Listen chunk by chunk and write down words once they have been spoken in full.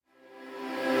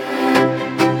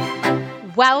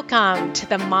Welcome to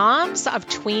the Moms of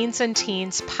Tweens and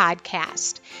Teens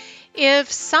podcast.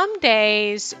 If some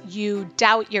days you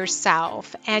doubt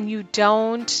yourself and you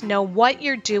don't know what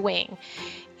you're doing,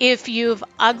 if you've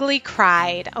ugly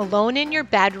cried alone in your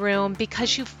bedroom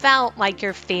because you felt like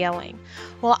you're failing,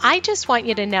 well, I just want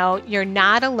you to know you're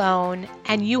not alone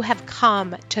and you have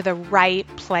come to the right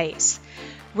place.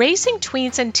 Raising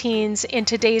tweens and teens in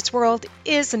today's world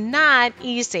is not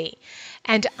easy.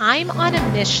 And I'm on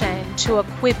a mission to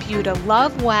equip you to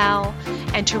love well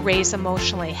and to raise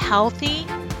emotionally healthy,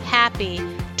 happy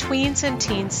tweens and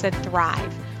teens that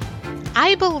thrive.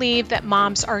 I believe that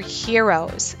moms are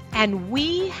heroes and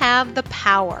we have the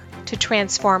power to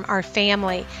transform our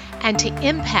family and to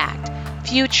impact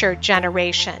future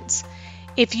generations.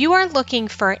 If you are looking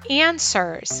for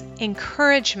answers,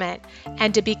 encouragement,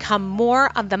 and to become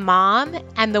more of the mom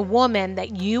and the woman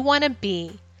that you want to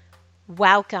be,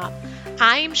 welcome.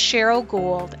 I'm Cheryl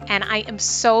Gould, and I am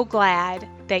so glad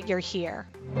that you're here.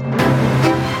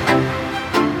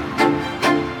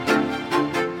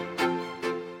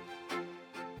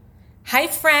 Hi,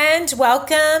 friend.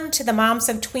 Welcome to the Moms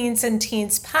of Tweens and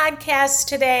Teens podcast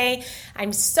today.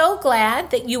 I'm so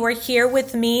glad that you are here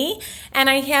with me, and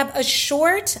I have a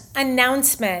short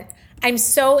announcement. I'm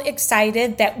so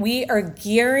excited that we are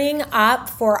gearing up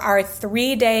for our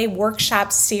 3-day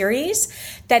workshop series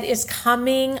that is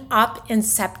coming up in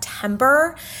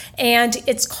September, and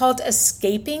it's called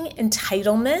Escaping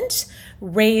Entitlement: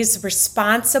 Raise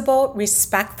Responsible,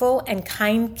 Respectful, and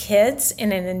Kind Kids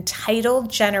in an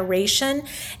Entitled Generation.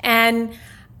 And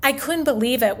I couldn't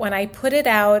believe it when I put it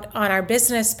out on our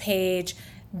business page.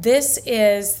 This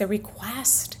is the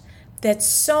request that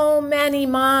so many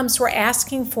moms were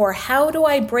asking for. How do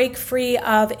I break free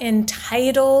of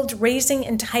raising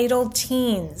entitled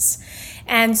teens?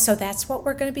 And so that's what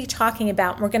we're going to be talking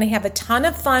about. We're going to have a ton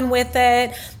of fun with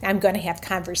it. I'm going to have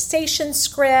conversation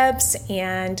scripts,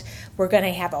 and we're going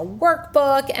to have a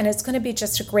workbook, and it's going to be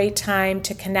just a great time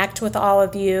to connect with all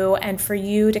of you and for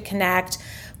you to connect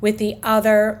with the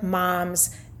other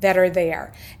moms that are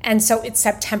there. And so it's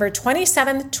September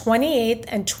 27th, 28th,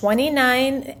 and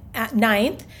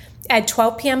 29th at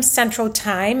 12 p.m. Central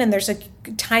Time, and there's a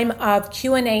time of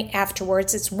Q&A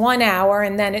afterwards. It's 1 hour,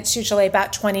 and then it's usually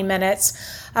about 20 minutes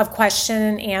of question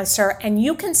and answer. And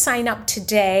you can sign up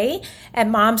today at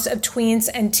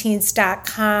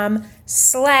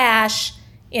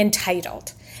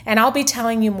momsoftweensandteens.com/entitled. And I'll be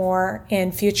telling you more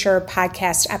in future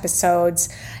podcast episodes,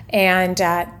 and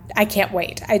I can't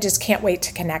wait. I just can't wait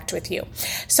to connect with you.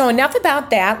 So enough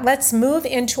about that. Let's move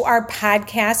into our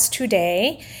podcast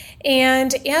today.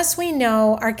 And as we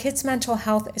know, our kids' mental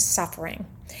health is suffering.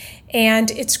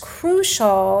 And it's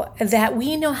crucial that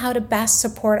we know how to best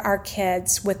support our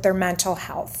kids with their mental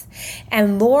health.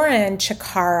 And Lauren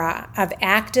Chikara of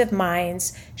Active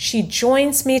Minds, she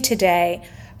joins me today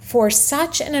for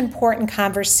such an important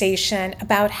conversation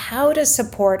about how to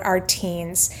support our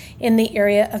teens in the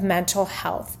area of mental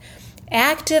health.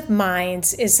 Active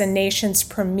Minds is the nation's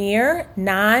premier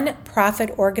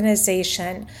nonprofit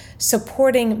organization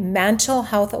supporting mental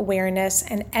health awareness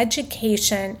and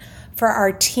education for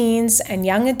our teens and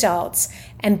young adults,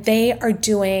 and they are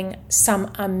doing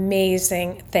some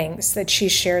amazing things that she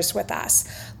shares with us.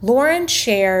 Lauren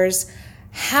shares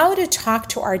how to talk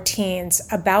to our teens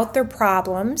about their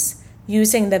problems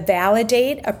using the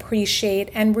validate, appreciate,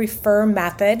 and refer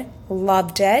method.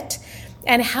 Loved it.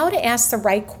 And how to ask the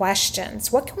right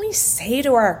questions. What can we say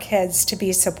to our kids to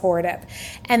be supportive?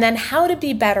 And then how to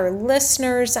be better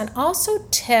listeners, and also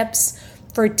tips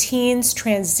for teens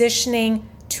transitioning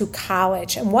to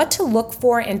college and what to look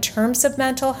for in terms of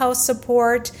mental health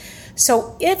support.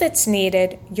 So if it's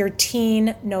needed, your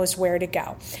teen knows where to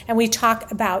go. And we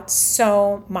talk about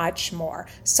so much more.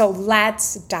 So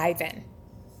let's dive in.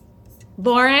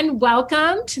 Lauren,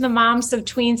 welcome to the Moms of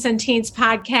Tweens and Teens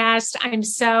podcast. I'm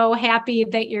so happy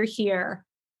that you're here.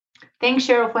 Thanks,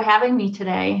 Cheryl, for having me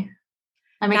today.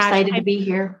 I'm excited to be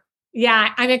here.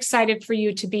 Yeah, I'm excited for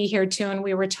you to be here too. And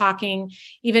we were talking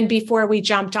even before we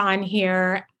jumped on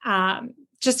here,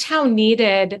 just how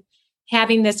needed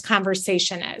having this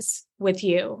conversation is with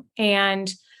you.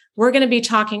 And we're going to be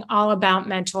talking all about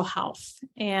mental health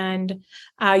and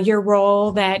your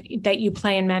role that you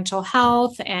play in mental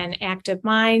health and Active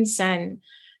Minds, and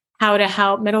how to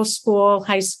help middle school,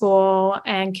 high school,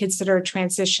 and kids that are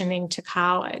transitioning to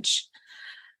college.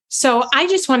 So I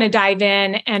just want to dive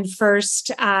in and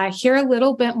first hear a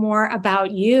little bit more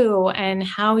about you and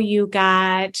how you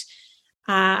became,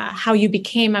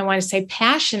 I want to say,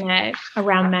 passionate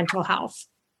around mental health.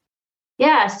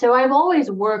 Yeah, so I've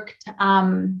always worked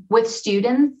with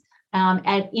students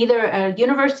at either a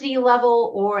university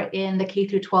level or in the K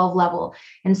through 12 level.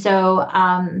 And so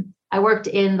I worked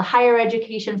in the higher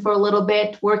education for a little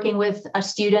bit, working with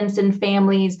students and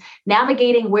families,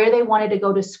 navigating where they wanted to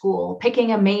go to school,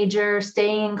 picking a major,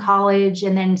 staying in college,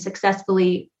 and then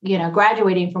successfully,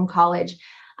 graduating from college.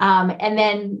 And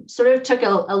then sort of took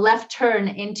a left turn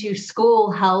into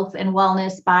school health and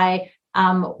wellness by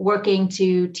working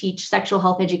to teach sexual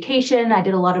health education. I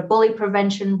did a lot of bully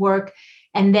prevention work,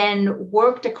 and then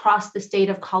worked across the state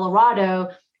of Colorado,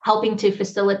 helping to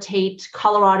facilitate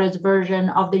Colorado's version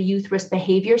of the Youth Risk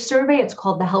Behavior Survey. It's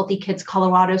called the Healthy Kids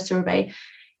Colorado Survey.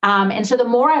 And so the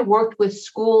more I worked with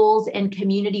schools and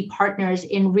community partners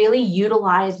in really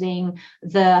utilizing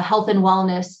the health and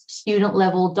wellness student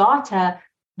level data,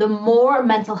 the more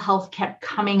mental health kept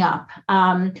coming up.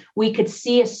 We could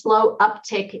see a slow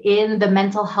uptick in the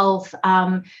mental health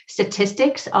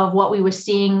statistics of what we were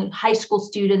seeing high school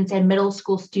students and middle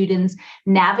school students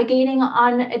navigating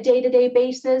on a day-to-day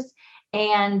basis.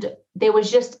 And there was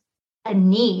just a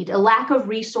need, a lack of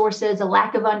resources, a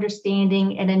lack of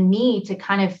understanding, and a need to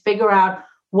kind of figure out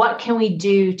what can we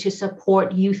do to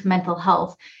support youth mental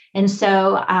health. And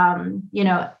so,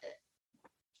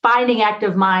 finding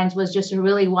Active Minds was just a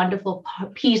really wonderful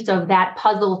piece of that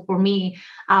puzzle for me,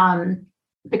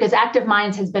 because Active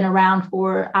Minds has been around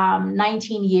for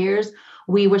 19 years.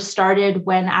 We were started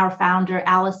when our founder,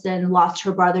 Allison, lost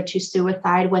her brother to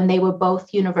suicide when they were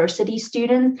both university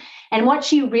students. And what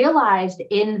she realized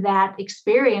in that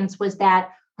experience was that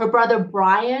her brother,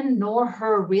 Brian, nor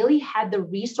her really had the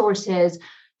resources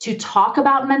to talk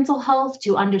about mental health,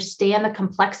 to understand the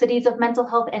complexities of mental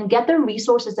health, and get the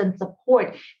resources and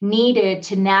support needed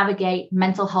to navigate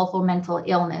mental health or mental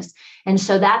illness. And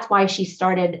so that's why she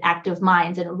started Active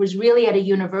Minds. And it was really at a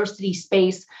university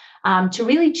space to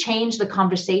really change the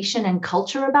conversation and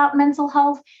culture about mental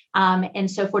health.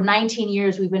 And so for 19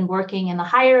 years, we've been working in the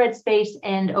higher ed space.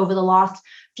 And over the last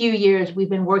few years, we've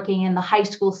been working in the high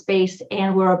school space,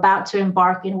 and we're about to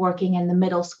embark in working in the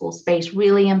middle school space,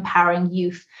 really empowering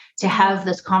youth to have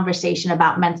this conversation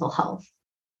about mental health.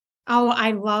 Oh,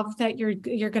 I love that you're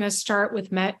going to start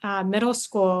with middle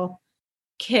school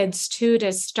kids too,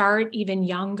 to start even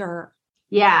younger.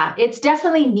 Yeah, it's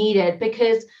definitely needed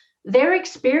because they're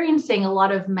experiencing a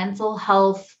lot of mental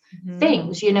health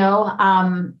things, we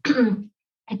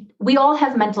all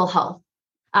have mental health.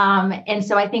 And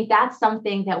so I think that's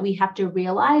something that we have to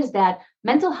realize, that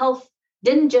mental health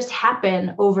didn't just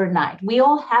happen overnight. We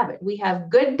all have it. We have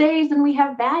good days and we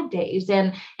have bad days,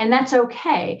 and that's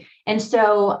okay. And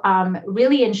so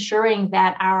really ensuring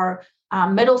that our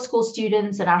middle school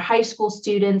students and our high school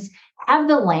students have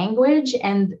the language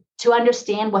and to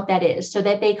understand what that is, so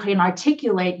that they can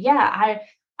articulate,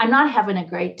 I'm not having a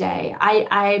great day.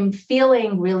 I'm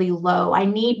feeling really low. I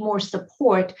need more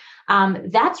support.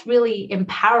 That's really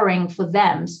empowering for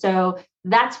them. So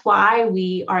that's why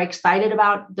we are excited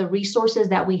about the resources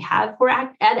that we have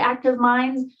at Active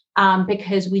Minds,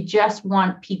 because we just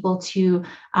want people to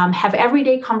have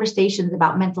everyday conversations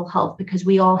about mental health, because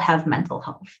we all have mental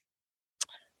health.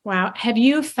 Wow. Have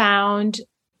you found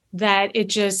that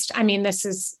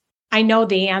I know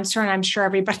the answer, and I'm sure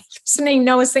everybody listening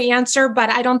knows the answer, but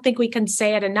I don't think we can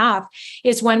say it enough,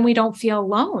 is when we don't feel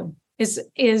alone,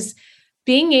 is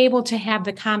being able to have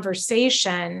the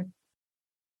conversation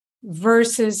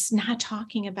versus not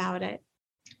talking about it.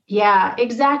 Yeah,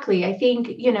 exactly. I think,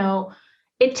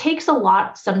 it takes a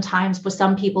lot sometimes for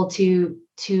some people to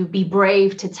be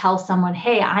brave to tell someone,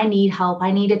 hey, I need help.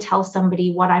 I need to tell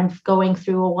somebody what I'm going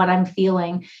through or what I'm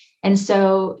feeling. And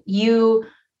so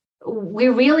we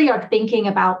really are thinking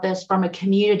about this from a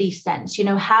community sense.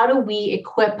 How do we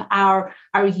equip our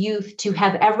youth to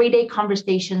have everyday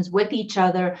conversations with each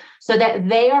other so that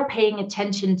they are paying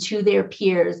attention to their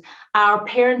peers? Our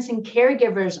parents and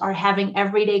caregivers are having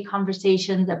everyday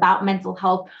conversations about mental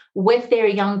health with their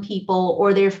young people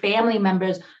or their family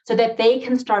members, so that they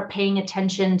can start paying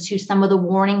attention to some of the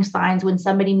warning signs when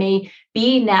somebody may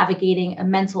be navigating a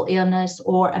mental illness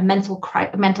or a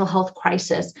mental health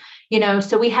crisis.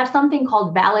 So we have something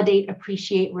called Validate,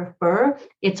 Appreciate, Refer.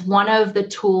 It's one of the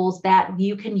tools that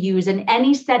you can use in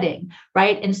any setting,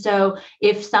 right? And so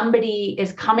if somebody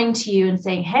is coming to you and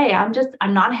saying, hey, I'm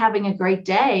not having a great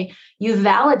day, you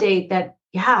validate that,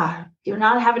 yeah, you're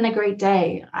not having a great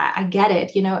day. I get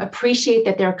it. Appreciate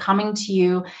that they're coming to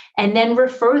you, and then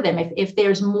refer them. If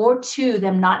there's more to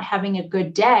them not having a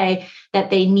good day, that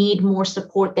they need more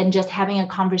support than just having a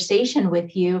conversation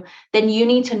with you, then you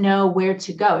need to know where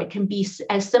to go. It can be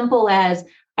as simple as,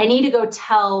 I need to go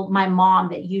tell my mom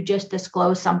that you just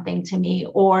disclosed something to me,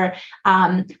 or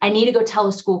I need to go tell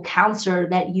a school counselor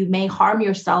that you may harm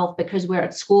yourself because we're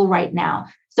at school right now.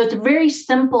 So it's very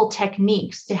simple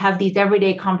techniques to have these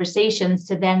everyday conversations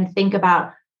to then think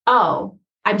about, oh,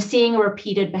 I'm seeing a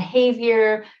repeated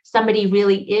behavior. Somebody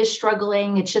really is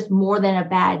struggling. It's just more than a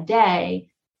bad day.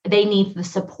 They need the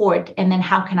support. And then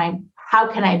how can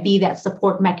I be that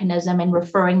support mechanism and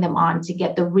referring them on to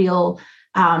get the real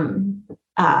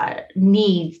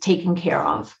needs taken care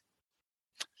of?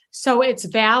 So it's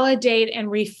validate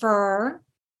and refer.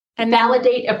 And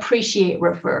validate, appreciate,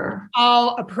 refer.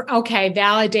 Oh, okay.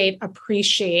 Validate,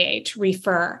 appreciate,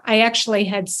 refer. I actually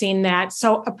had seen that.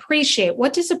 So appreciate.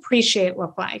 What does appreciate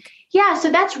look like? Yeah. So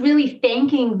that's really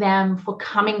thanking them for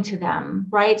coming to them,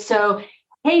 right? So,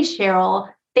 hey, Cheryl,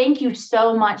 thank you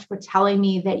so much for telling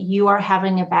me that you are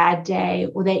having a bad day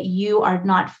or that you are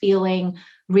not feeling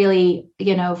really,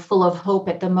 full of hope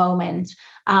at the moment.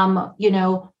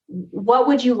 What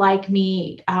would you like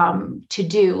me to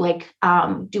do?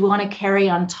 Do you want to carry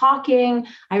on talking?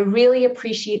 I really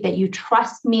appreciate that you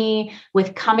trust me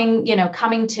with coming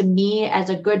to me as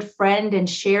a good friend and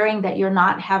sharing that you're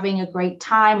not having a great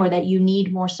time or that you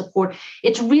need more support.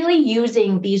 It's really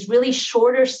using these really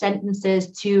shorter sentences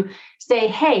to say,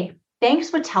 hey, thanks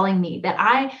for telling me that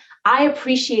I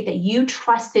appreciate that you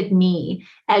trusted me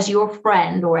as your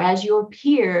friend or as your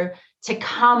peer to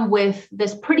come with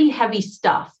this pretty heavy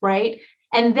stuff, right?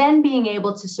 And then being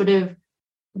able to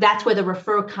that's where the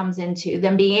refer comes into,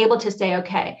 then being able to say,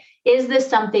 okay, is this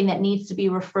something that needs to be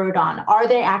referred on? Are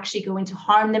they actually going to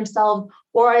harm themselves,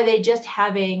 or are they just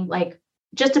having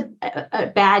just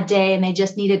a bad day and they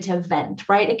just needed to vent,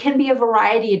 right? It can be a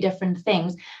variety of different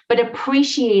things, but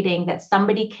appreciating that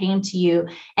somebody came to you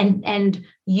and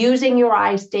using your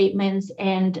I statements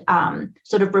and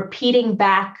sort of repeating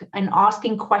back and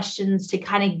asking questions to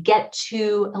kind of get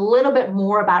to a little bit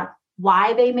more about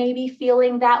why they may be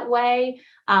feeling that way,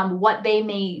 what they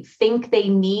may think they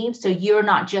need. So you're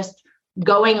not just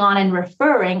going on and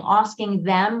referring, asking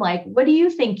them, what do you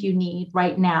think you need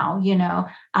right now?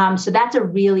 So that's a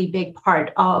really big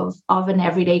part of an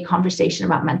everyday conversation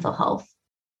about mental health.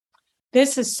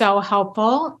 This is so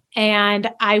helpful.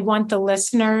 And I want the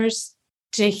listeners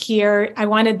to hear, I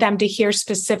wanted them to hear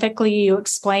specifically you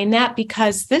explain that,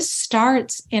 because this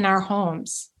starts in our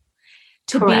homes.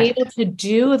 To Correct. be able to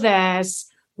do this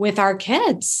with our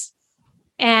kids.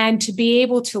 And to be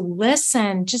able to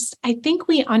listen, I think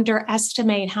we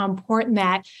underestimate how important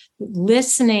that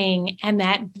listening and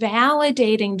that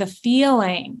validating the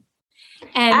feeling.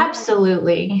 And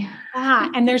absolutely.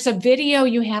 And there's a video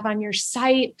you have on your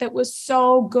site that was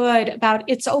so good about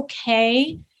it's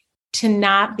okay to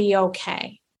not be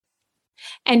okay.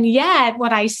 And yet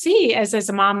what I see as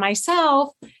a mom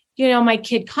myself, my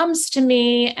kid comes to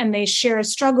me and they share a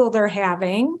struggle they're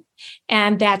having,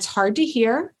 and that's hard to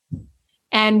hear.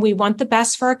 And we want the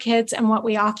best for our kids. And what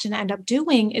we often end up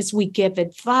doing is we give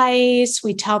advice,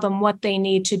 we tell them what they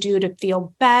need to do to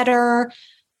feel better,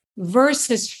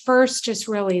 versus first just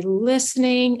really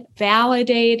listening,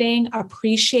 validating,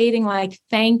 appreciating,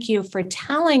 thank you for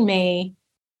telling me.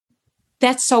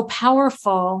 That's so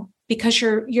powerful because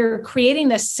you're creating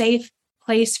this safe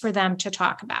place for them to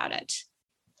talk about it.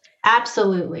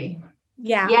 Absolutely.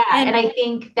 Yeah. And I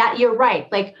think that you're right.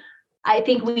 I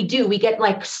think we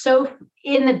get so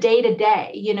in the day to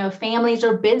day, families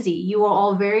are busy. You are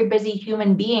all very busy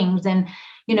human beings. And,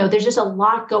 there's just a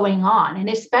lot going on. And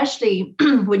especially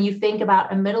when you think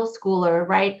about a middle schooler,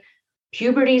 right?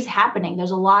 Puberty is happening.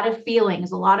 There's a lot of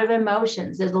feelings, a lot of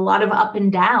emotions. There's a lot of up and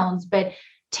downs, but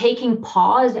taking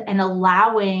pause and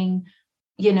allowing,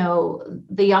 the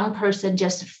young person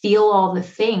just feel all the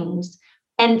things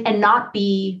and not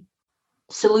be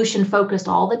solution focused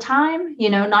all the time,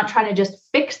 not trying to just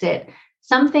fix it.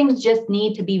 Some things just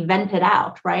need to be vented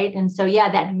out, right? And so,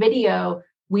 that video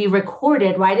we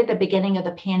recorded right at the beginning of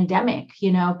the pandemic,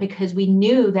 because we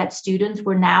knew that students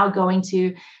were now going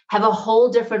to have a whole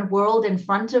different world in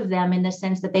front of them, in the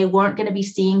sense that they weren't going to be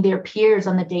seeing their peers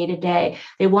on the day to day.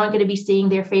 They weren't going to be seeing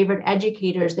their favorite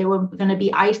educators. They were going to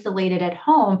be isolated at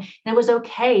home. And it was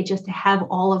okay just to have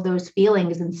all of those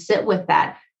feelings and sit with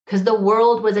that, because the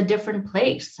world was a different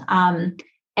place.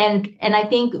 And I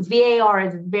think VAR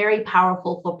is very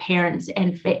powerful for parents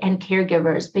and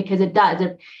caregivers, because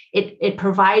it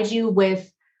provides you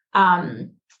with a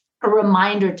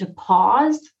reminder to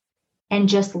pause and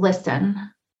just listen.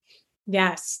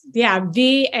 Yes. Yeah.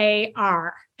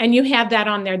 VAR. And you have that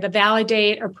on there, the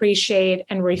validate, appreciate,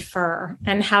 and refer,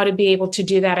 and how to be able to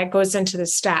do that. It goes into the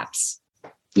steps.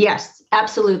 Yes,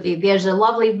 absolutely. There's a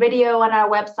lovely video on our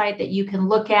website that you can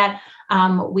look at.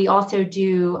 We also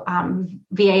do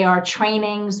VAR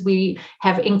trainings. We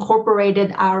have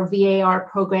incorporated our VAR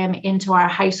program into our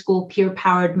high school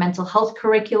peer-powered mental health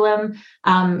curriculum.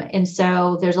 And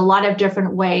so there's a lot of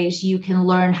different ways you can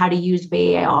learn how to use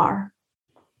VAR.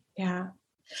 Yeah.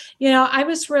 I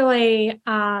was really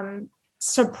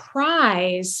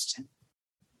surprised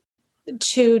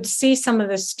to see some of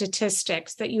the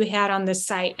statistics that you had on the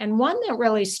site. And one that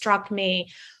really struck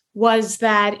me was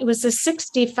that it was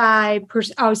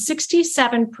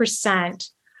 67%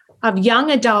 of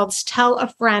young adults tell a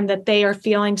friend that they are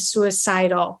feeling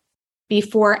suicidal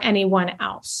before anyone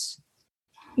else.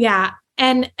 Yeah.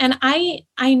 And I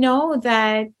know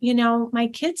that, my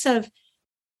kids have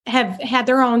had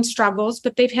their own struggles,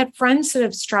 but they've had friends that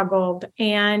have struggled,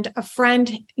 and a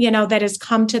friend, that has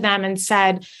come to them and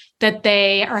said that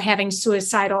they are having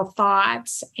suicidal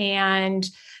thoughts and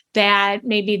that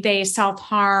maybe they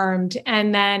self-harmed.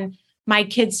 And then my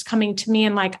kids coming to me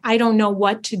and like, I don't know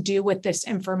what to do with this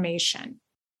information.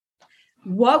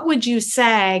 What would you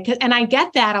say? And I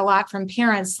get that a lot from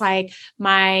parents, like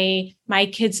my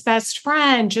kid's best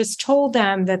friend just told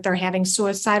them that they're having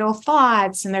suicidal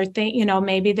thoughts and they're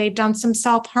maybe they've done some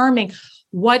self-harming.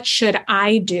 What should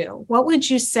I do? What would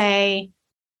you say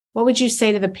to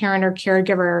the parent or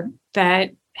caregiver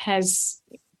that has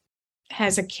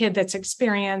a kid that's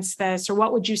experienced this? Or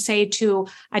what would you say to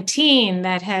a teen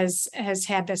that has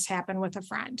had this happen with a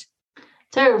friend?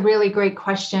 It's a really great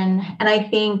question. And I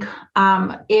think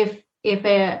if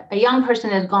a young person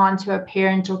has gone to a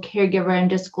parent or caregiver and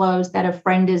disclosed that a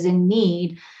friend is in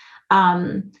need,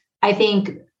 I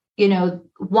think,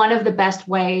 one of the best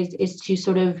ways is to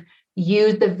sort of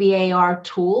use the VAR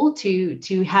tool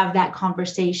to have that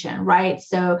conversation, right?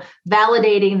 So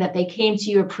validating that they came to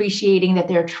you, appreciating that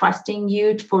they're trusting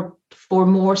you for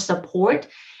more support.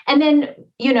 And then,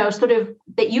 sort of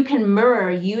that you can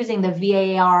mirror using the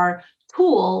VAR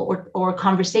tool or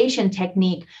conversation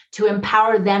technique to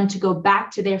empower them to go back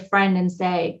to their friend and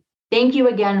say, thank you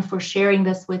again for sharing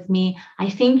this with me. I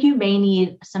think you may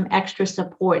need some extra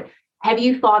support. Have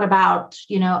you thought about,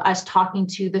 us talking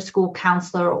to the school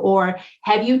counselor, or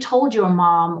have you told your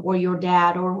mom or your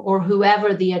dad or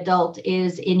whoever the adult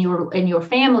is in your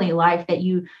family life that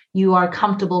you are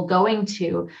comfortable going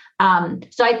to?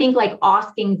 So I think like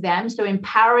asking them, so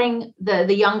empowering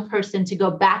the young person to go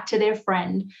back to their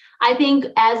friend. I think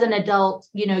as an adult,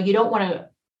 you don't want to,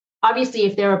 obviously,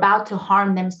 if they're about to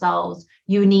harm themselves,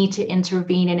 you need to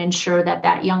intervene and ensure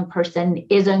that young person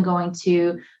isn't going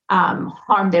to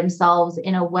harm themselves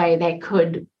in a way that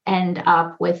could end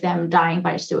up with them dying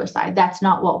by suicide. That's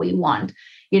not what we want.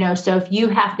 So if you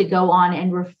have to go on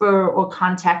and refer or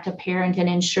contact a parent and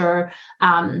ensure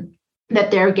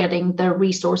that they're getting the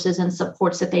resources and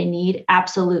supports that they need,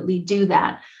 absolutely do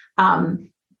that.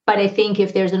 But I think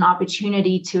if there's an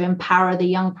opportunity to empower the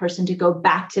young person to go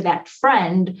back to that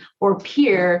friend or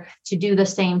peer to do the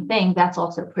same thing, that's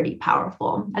also pretty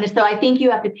powerful. And so I think you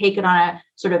have to take it on a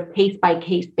sort of case by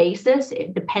case basis,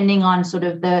 depending on sort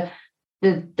of the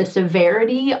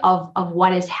severity of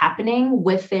what is happening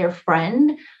with their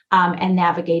friend, and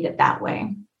navigate it that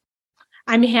way.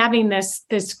 I'm having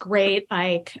this great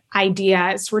idea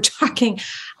as we're talking.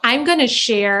 I'm going to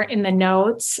share in the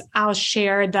notes. I'll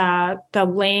share the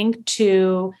link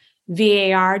to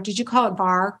VAR. Did you call it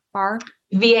VAR? VAR?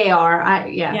 VAR.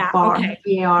 Yeah. VAR. Okay.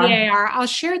 VAR. VAR. I'll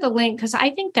share the link because I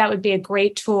think that would be a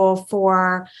great tool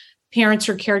for parents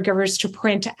or caregivers to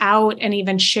print out and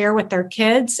even share with their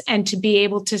kids, and to be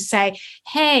able to say,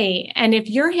 hey, and if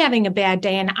you're having a bad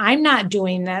day and I'm not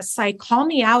doing this, like, call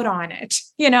me out on it.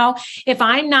 If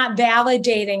I'm not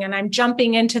validating and I'm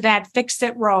jumping into that fix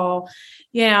it role,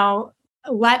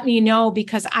 let me know,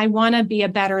 because I want to be a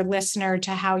better listener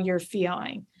to how you're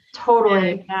feeling.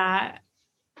 Totally. And,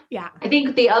 yeah. I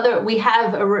think we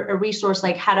have a resource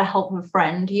like How to Help a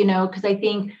Friend, because I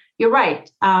think you're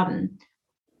right.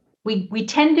 We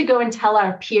tend to go and tell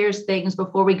our peers things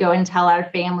before we go and tell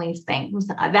our families things.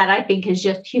 That I think is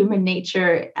just human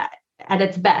nature at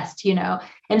its best,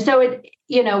 And so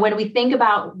when we think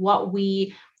about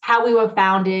how we were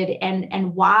founded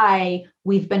and why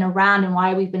we've been around and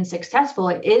why we've been successful,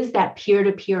 it is that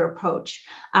peer-to-peer approach.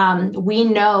 We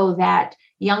know that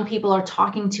young people are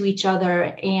talking to each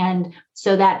other, and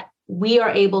so that we are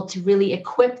able to really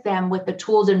equip them with the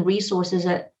tools and resources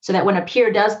so that when a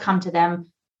peer does come to them,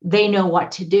 they know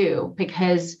what to do,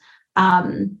 because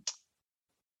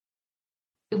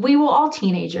we were all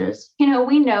teenagers.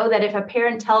 We know that if a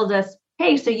parent tells us,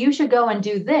 hey, so you should go and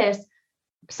do this,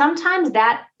 sometimes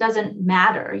that doesn't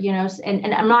matter,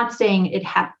 and I'm not saying it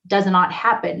does not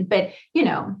happen, but,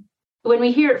 when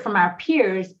we hear it from our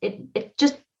peers, it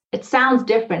just it sounds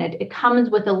different. It comes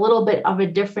with a little bit of a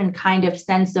different kind of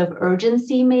sense of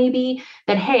urgency, maybe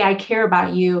that, hey, I care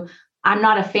about you. I'm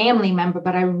not a family member,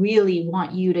 but I really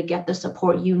want you to get the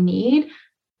support you need.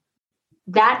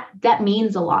 That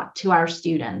means a lot to our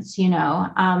students,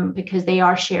 because they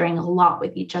are sharing a lot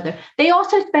with each other. They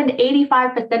also spend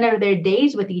 85% of their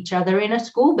days with each other in a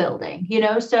school building,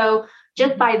 so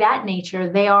just by that nature,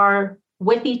 they are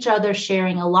with each other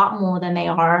sharing a lot more than they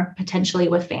are potentially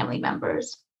with family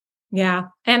members. Yeah.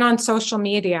 And on social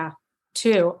media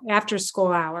too, after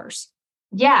school hours.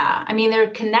 Yeah. I mean, they're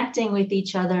connecting with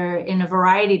each other in a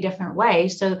variety of different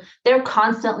ways. So they're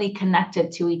constantly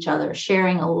connected to each other,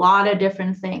 sharing a lot of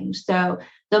different things. So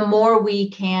the more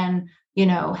we can,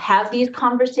 have these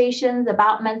conversations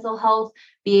about mental health,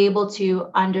 be able to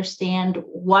understand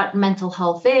what mental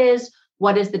health is,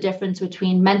 what is the difference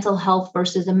between mental health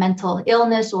versus a mental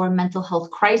illness or a mental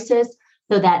health crisis,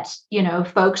 so that,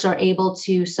 folks are able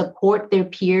to support their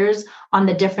peers on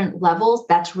the different levels.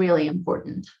 That's really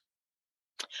important.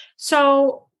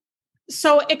 So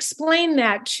explain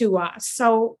that to us.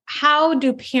 So how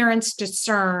do parents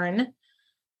discern,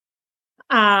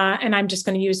 and I'm just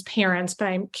going to use parents, but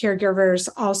I'm caregivers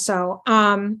also.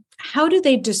 How do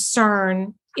they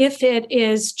discern if it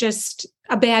is just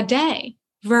a bad day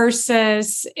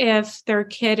versus if their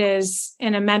kid is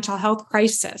in a mental health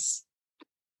crisis?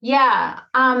 Yeah.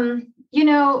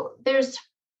 There's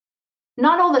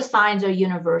not all the signs are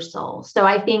universal. So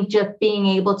I think just being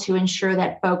able to ensure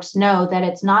that folks know that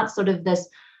it's not sort of this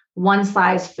one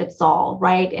size fits all,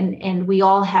 right? And we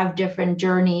all have different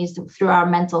journeys through our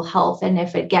mental health. And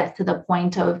if it gets to the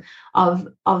point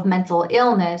of mental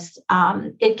illness,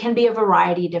 it can be a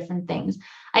variety of different things.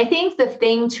 I think the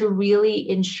thing to really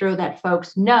ensure that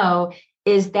folks know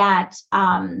is that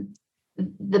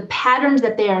the patterns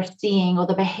that they are seeing or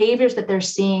the behaviors that they're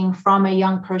seeing from a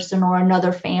young person or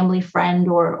another family friend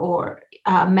or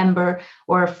member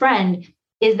or a friend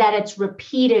is that it's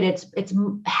repeated. It's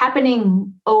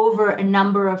happening over a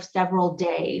number of several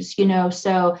days,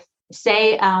 so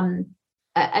say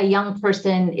a young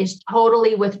person is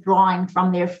totally withdrawing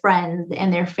from their friends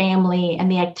and their family and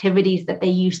the activities that they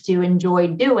used to enjoy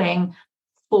doing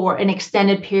for an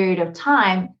extended period of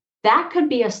time. That could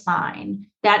be a sign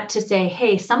that to say,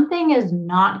 hey, something is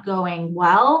not going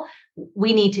well.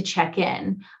 We need to check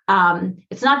in.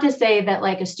 It's not to say that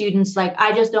like a student's like,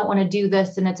 I just don't want to do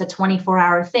this and it's a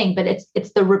 24-hour thing, but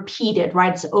it's the repeated,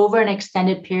 right? It's over an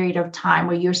extended period of time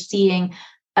where you're seeing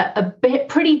a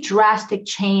pretty drastic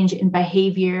change in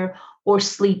behavior or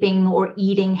sleeping or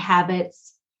eating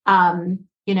habits.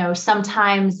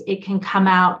 Sometimes it can come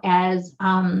out as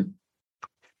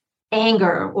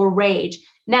anger or rage.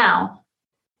 Now,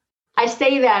 I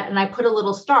say that and I put a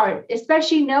little star,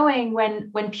 especially knowing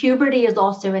when puberty is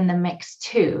also in the mix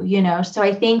too, so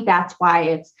I think that's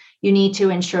why you need to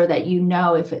ensure that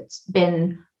if it's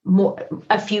been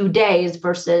a few days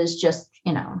versus just,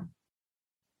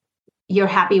 you're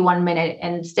happy 1 minute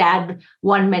and sad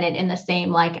 1 minute in the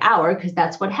same hour, because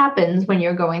that's what happens when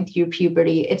you're going through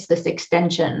puberty. It's this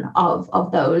extension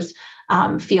of those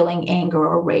feeling anger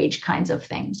or rage kinds of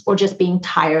things, or just being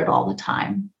tired all the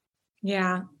time.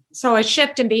 Yeah. So a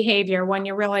shift in behavior when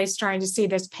you're really starting to see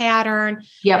this pattern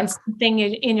and something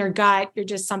in your gut,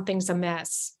 something's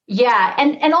amiss. Yeah.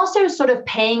 And also sort of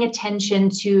paying attention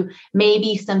to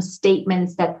maybe some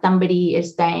statements that somebody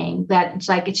is saying that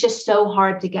it's just so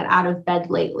hard to get out of bed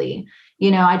lately.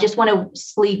 I just want to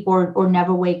sleep or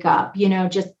never wake up,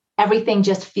 just everything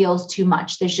just feels too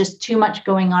much. There's just too much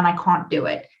going on. I can't do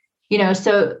it.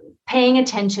 So paying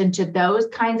attention to those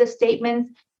kinds of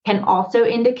statements can also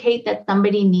indicate that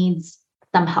somebody needs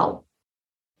some help.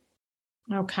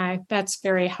 Okay, that's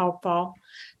very helpful.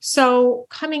 So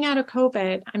coming out of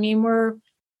COVID,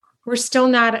 we're still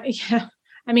not,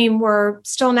 we're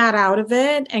still not out of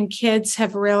it, and kids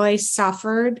have really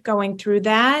suffered going through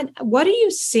that. What are you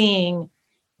seeing?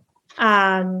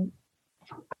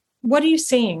 What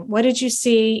did you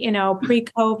see,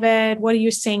 pre-COVID? What are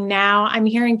you seeing now? I'm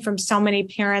hearing from so many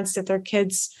parents that their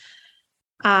kids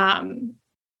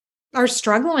are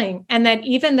struggling, and that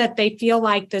even that they feel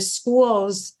like the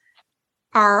schools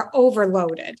are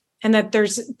overloaded and that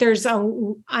there's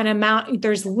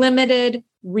limited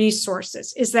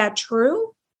resources. Is that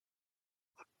true?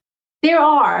 There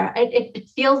are. It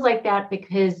feels like that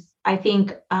because I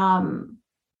think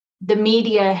the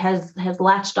media has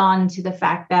latched on to the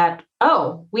fact that,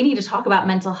 we need to talk about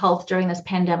mental health during this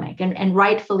pandemic, and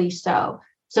rightfully so.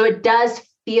 So it does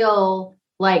feel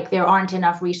like there aren't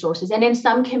enough resources. And in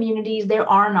some communities, there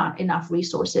are not enough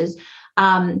resources.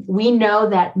 We know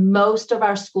that most of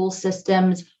our school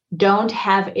systems don't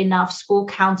have enough school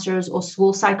counselors or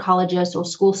school psychologists or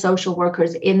school social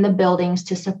workers in the buildings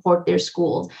to support their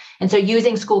schools. And so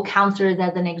using school counselors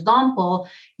as an example,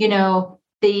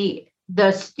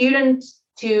 the student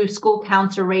to school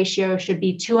counselor ratio should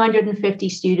be 250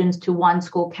 students to one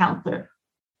school counselor.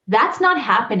 That's not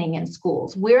happening in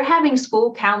schools. We're having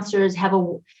school counselors have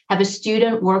a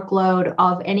student workload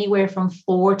of anywhere from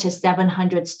 400 to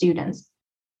 700 students.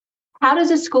 How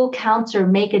does a school counselor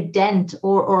make a dent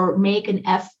or make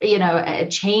a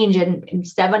change in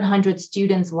 700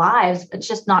 students' lives? It's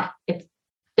just not.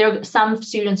 Some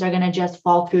students are going to just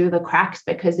fall through the cracks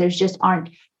because there's just aren't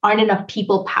enough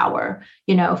people power,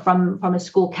 from a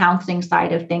school counseling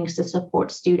side of things to support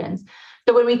students.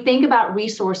 So when we think about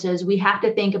resources, we have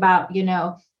to think about,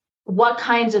 what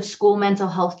kinds of school mental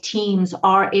health teams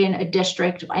are in a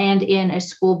district and in a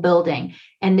school building.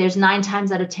 And there's 9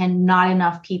 times out of 10, not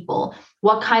enough people.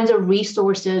 What kinds of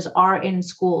resources are in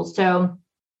schools? So,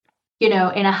 in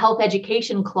a health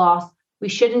education class, we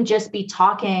shouldn't just be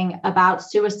talking about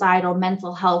suicide or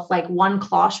mental health like one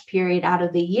class period out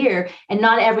of the year. And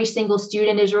not every single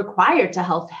student is required to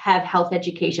have health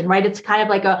education, right? It's kind of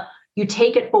like you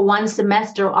take it for one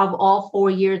semester of all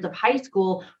 4 years of high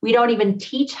school. We don't even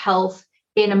teach health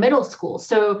in a middle school.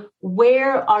 So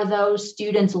where are those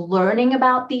students learning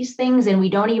about these things? And we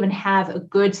don't even have a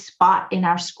good spot in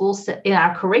our in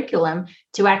our curriculum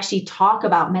to actually talk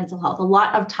about mental health. A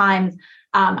lot of times,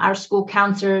 our school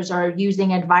counselors are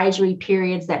using advisory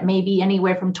periods that may be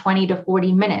anywhere from 20 to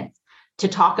 40 minutes to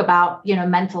talk about,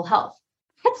 mental health.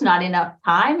 That's not enough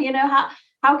time.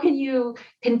 How can you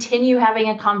continue having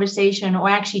a conversation or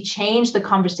actually change the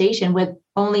conversation with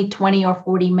only 20 or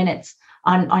 40 minutes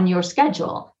on your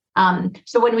schedule?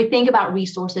 So when we think about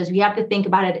resources, we have to think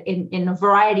about it in a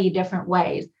variety of different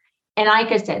ways. And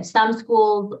like I said, some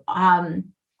schools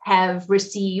have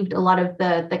received a lot of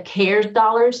the CARES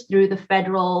dollars through the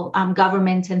federal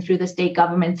government and through the state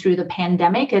government through the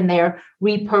pandemic, and they're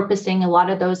repurposing a lot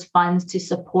of those funds to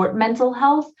support mental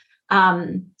health.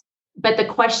 But the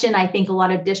question I think a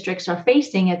lot of districts are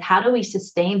facing is, how do we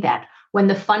sustain that when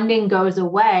the funding goes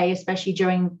away, especially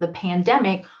during the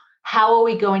pandemic? How are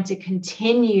we going to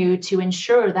continue to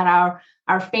ensure that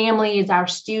our families, our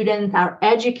students, our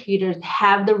educators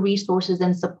have the resources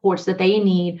and supports that they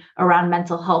need around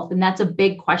mental health? And that's a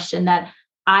big question that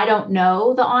I don't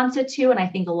know the answer to. And I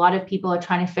think a lot of people are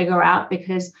trying to figure out,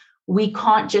 because we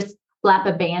can't just slap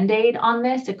a Band-Aid on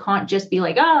this. It can't just be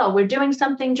like, oh, we're doing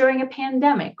something during a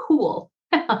pandemic. Cool.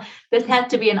 This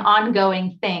has to be an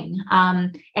ongoing thing.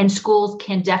 And schools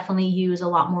can definitely use a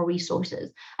lot more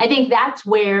resources. I think that's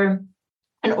where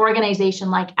an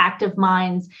organization like Active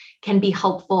Minds can be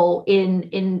helpful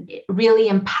in really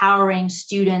empowering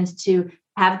students to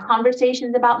have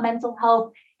conversations about mental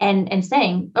health and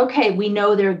saying, okay, we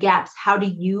know there are gaps. How do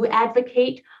you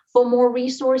advocate for more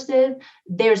resources?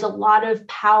 There's a lot of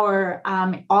power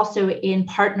also in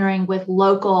partnering with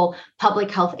local public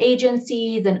health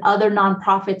agencies and other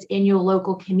nonprofits in your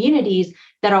local communities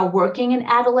that are working in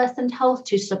adolescent health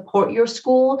to support your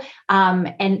school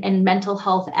and mental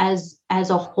health as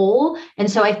a whole.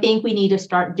 And so I think we need to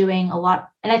start doing a lot.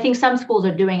 And I think some schools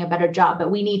are doing a better job,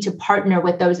 but we need to partner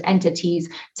with those entities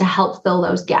to help fill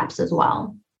those gaps as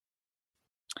well.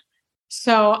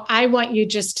 So I want you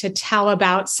just to tell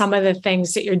about some of the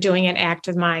things that you're doing at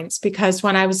Active Minds, because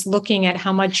when I was looking at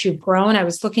how much you've grown, I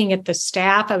was looking at the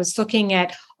staff, I was looking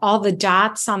at all the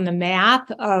dots on the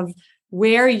map of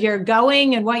where you're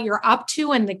going and what you're up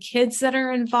to and the kids that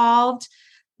are involved.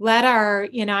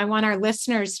 I want our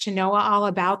listeners to know all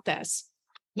about this.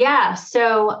 Yeah.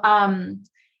 So,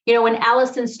 when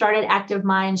Allison started Active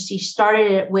Minds, she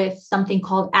started it with something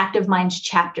called Active Minds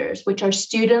chapters, which are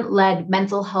student-led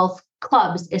mental health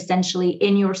clubs, essentially,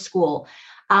 in your school.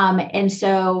 And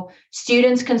so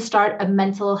students can start a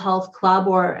mental health club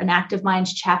or an Active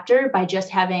Minds chapter by just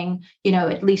having,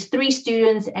 at least 3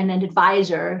 students and an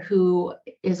advisor who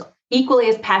is equally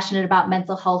as passionate about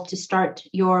mental health to start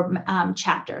your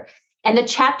chapter. And the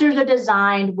chapters are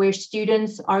designed where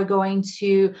students are going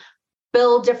to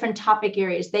build different topic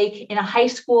areas. In a high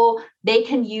school, they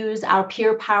can use our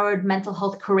peer-powered mental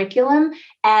health curriculum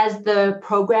as the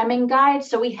programming guide.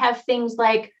 So we have things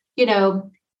like,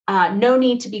 no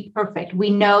need to be perfect. We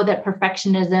know that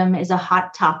perfectionism is a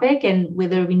hot topic, and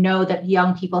whether we know that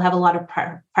young people have a lot of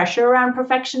pressure around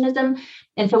perfectionism.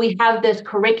 And so we have this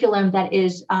curriculum that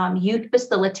is youth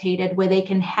facilitated, where they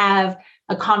can have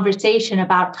a conversation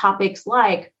about topics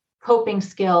like coping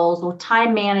skills or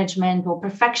time management or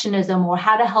perfectionism or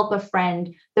how to help a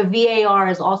friend. The VAR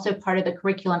is also part of the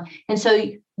curriculum. And so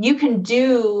you can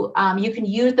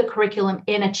use the curriculum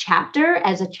in a chapter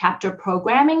as a chapter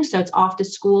programming. So it's off to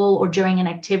school or during an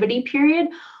activity period.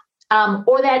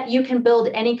 Or that you can build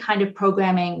any kind of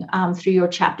programming through your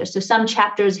chapter. So some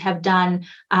chapters have done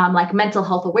like mental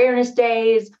health awareness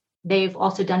days. They've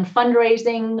also done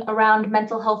fundraising around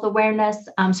mental health awareness.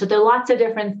 So there are lots of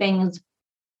different things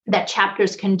that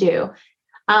chapters can do.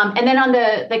 And then on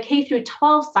the K through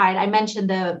 12 side, I mentioned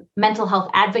the Mental Health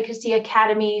Advocacy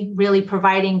Academy, really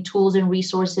providing tools and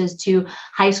resources to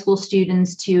high school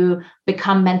students to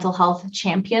become mental health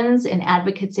champions and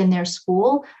advocates in their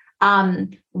school.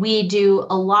 We do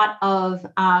a lot of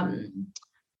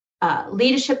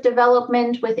leadership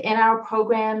development within our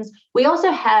programs. We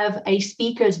also have a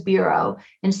speakers bureau.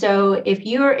 And so if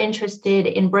you're interested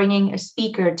in bringing a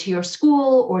speaker to your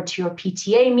school or to your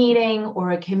PTA meeting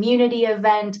or a community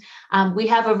event, we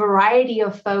have a variety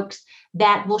of folks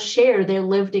that will share their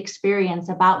lived experience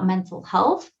about mental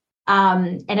health.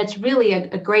 And it's really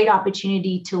a great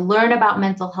opportunity to learn about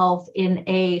mental health in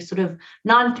a sort of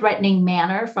non-threatening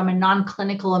manner, from a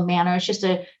non-clinical manner. It's just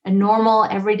a normal,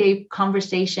 everyday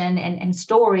conversation and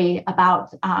story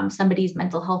about somebody's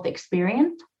mental health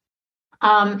experience.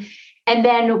 And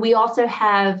then we also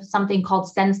have something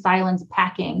called Send Silence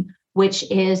Packing, which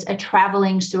is a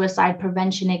traveling suicide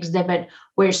prevention exhibit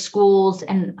where schools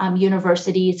and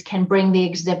universities can bring the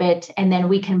exhibit, and then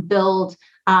we can build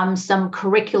some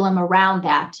curriculum around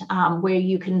that, where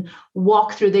you can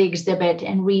walk through the exhibit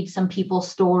and read some people's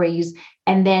stories.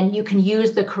 And then you can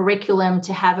use the curriculum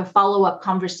to have a follow-up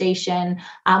conversation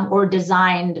or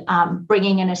designed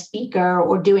bringing in a speaker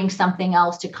or doing something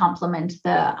else to complement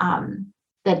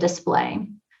the display.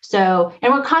 So,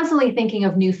 and we're constantly thinking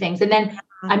of new things. And then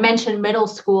I mentioned middle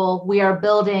school. We are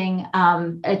building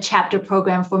a chapter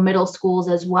program for middle schools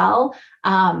as well,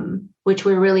 which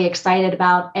we're really excited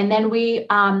about. And then we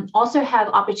also have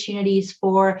opportunities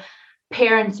for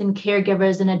parents and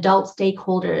caregivers and adult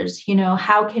stakeholders. You know,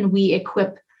 how can we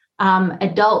equip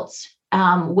adults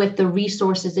with the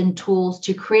resources and tools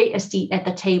to create a seat at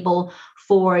the table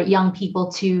for young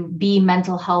people to be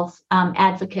mental health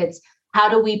advocates? How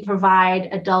do we provide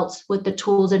adults with the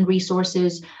tools and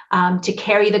resources to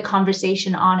carry the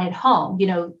conversation on at home? You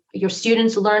know, your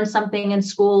students learn something in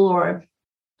school or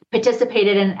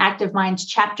participated in an Active Minds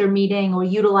chapter meeting or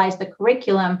utilize the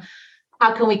curriculum.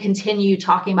 How can we continue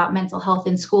talking about mental health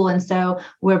in school? And so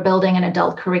we're building an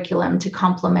adult curriculum to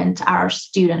complement our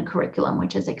student curriculum,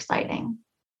 which is exciting.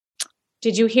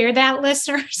 Did you hear that,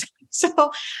 listeners?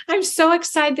 So I'm so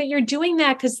excited that you're doing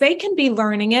that, because they can be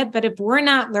learning it, but if we're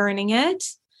not learning it,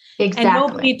 exactly, and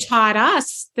nobody taught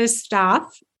us this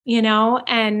stuff, you know,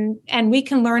 and we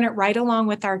can learn it right along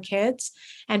with our kids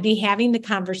and be having the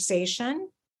conversation.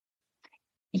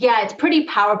 Yeah, it's pretty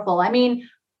powerful. I mean,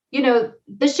 you know,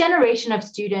 this generation of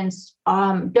students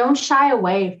don't shy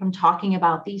away from talking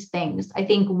about these things. I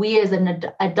think we as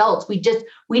adults, we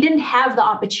didn't have the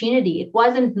opportunity. It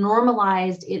wasn't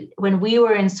normalized when we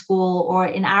were in school or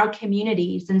in our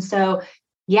communities. And so,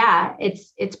 yeah,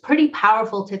 it's pretty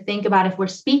powerful to think about if we're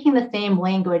speaking the same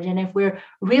language and if we're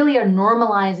really are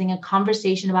normalizing a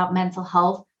conversation about mental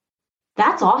health.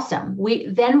 That's awesome.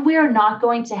 We're not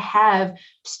going to have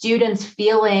students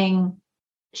feeling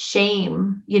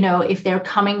shame, you know, if they're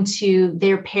coming to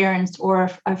their parents or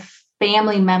a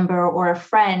family member or a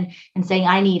friend and saying,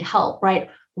 I need help, right?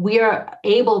 We are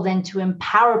able then to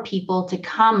empower people to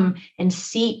come and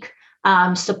seek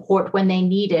support when they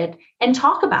need it and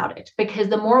talk about it, because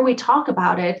the more we talk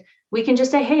about it, we can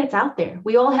just say, hey, it's out there.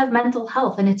 We all have mental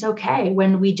health, and it's okay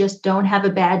when we just don't have a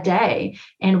bad day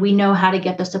and we know how to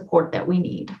get the support that we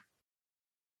need.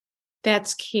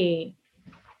 That's key.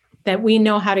 That we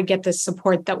know how to get the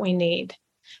support that we need,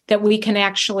 that we can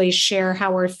actually share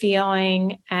how we're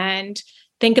feeling and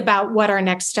think about what our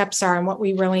next steps are and what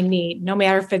we really need, no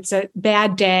matter if it's a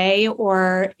bad day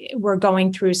or we're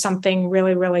going through something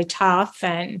really, really tough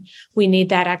and we need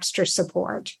that extra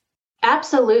support.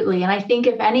 Absolutely. And I think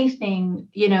if anything,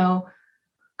 you know,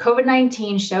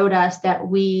 COVID-19 showed us that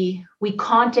we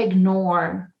can't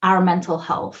ignore our mental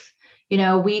health. You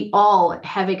know, we all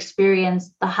have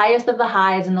experienced the highest of the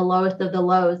highs and the lowest of the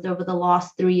lows over the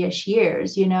last 3-ish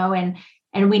years, you know,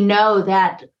 and we know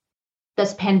that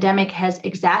this pandemic has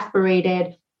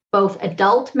exacerbated both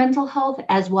adult mental health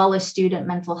as well as student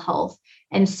mental health.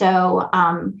 And so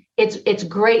it's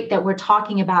great that we're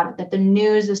talking about it, that the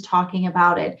news is talking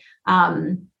about it.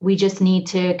 We just need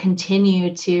to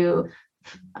continue to,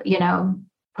 you know,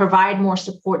 provide more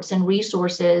supports and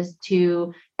resources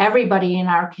to everybody in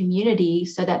our community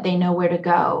so that they know where to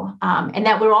go. And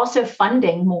that we're also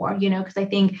funding more, because I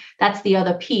think that's the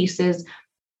other piece is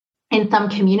in some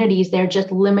communities, there are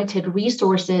just limited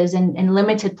resources and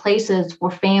limited places for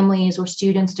families or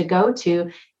students to go to.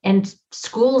 And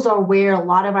schools are where a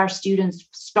lot of our students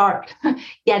start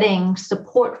getting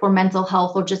support for mental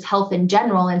health or just health in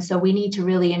general. And so we need to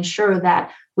really ensure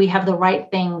that we have the right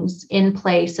things in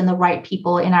place and the right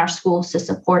people in our schools to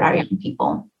support our young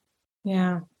people.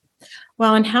 Yeah.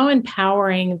 Well, and how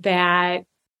empowering that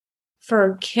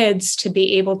for kids to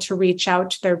be able to reach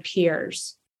out to their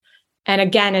peers. And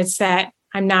again, it's that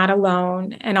I'm not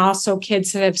alone. And also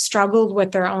kids that have struggled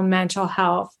with their own mental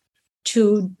health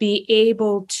to be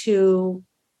able to,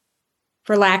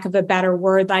 for lack of a better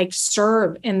word, like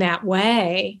serve in that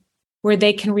way where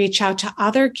they can reach out to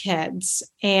other kids,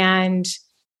 and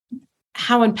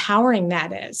how empowering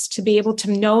that is to be able to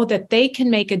know that they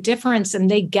can make a difference and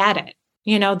they get it.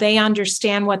 They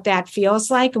understand what that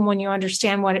feels like. And when you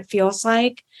understand what it feels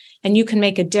like and you can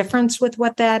make a difference with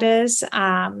what that is,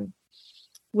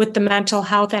 with the mental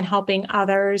health and helping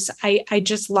others, I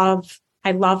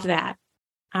love that.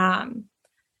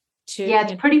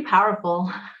 It's pretty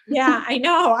powerful. Yeah, I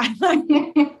know.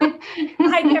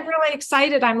 I get really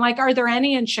excited. I'm like, are there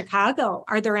any in Chicago?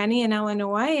 Are there any in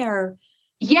Illinois? Or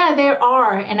yeah, there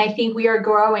are. And I think we are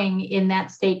growing in that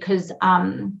state because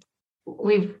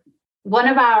one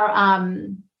of our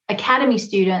academy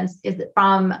students is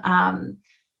from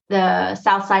the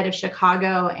south side of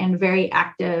Chicago and very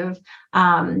active.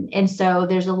 And so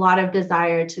there's a lot of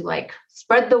desire to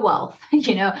spread the wealth,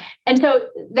 And so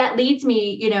that leads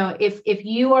me, if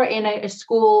you are in a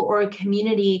school or a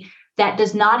community that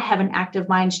does not have an Active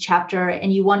Minds chapter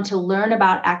and you want to learn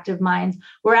about Active Minds,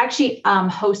 we're actually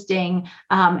hosting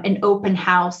an open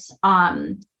house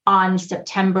on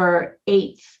September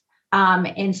 8th.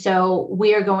 And so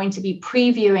we are going to be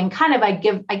previewing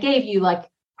I gave you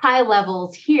high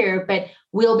levels here, but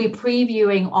we'll be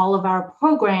previewing all of our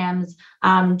programs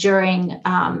during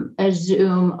a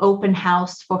Zoom open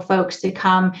house for folks to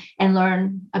come and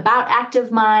learn about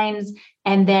Active Minds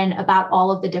and then about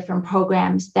all of the different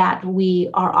programs that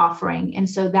we are offering. And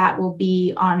so that will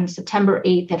be on September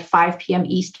 8th at 5 p.m.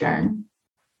 Eastern.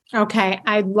 Okay.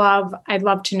 I'd love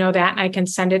to know that. And I can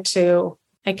send it to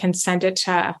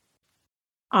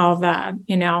all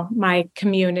the, my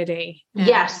community.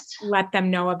 Yes. Let them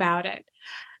know about it.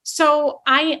 So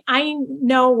I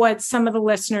know what some of the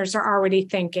listeners are already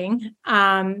thinking.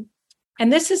 And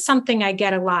this is something I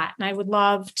get a lot, and I would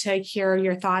love to hear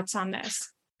your thoughts on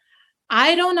this.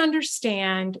 I don't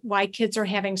understand why kids are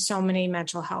having so many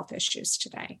mental health issues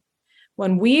today.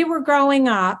 When we were growing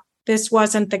up, this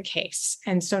wasn't the case.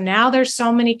 And so now there's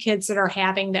so many kids that are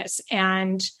having this.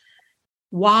 And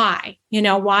why?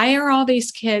 Why are all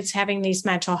these kids having these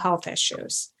mental health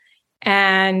issues?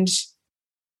 And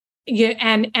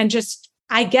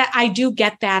I do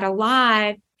get that a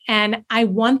lot. And I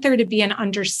want there to be an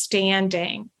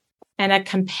understanding and a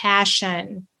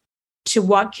compassion to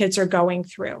what kids are going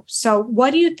through. So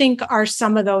what do you think are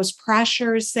some of those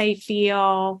pressures they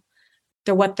feel,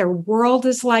 what their world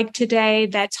is like today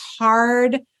that's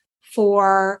hard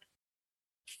for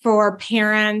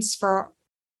parents, for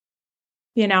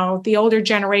the older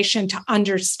generation to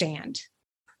understand?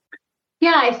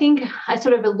 Yeah, I think I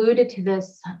sort of alluded to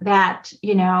this, that,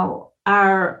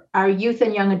 our youth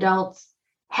and young adults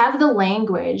have the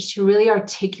language to really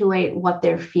articulate what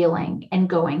they're feeling and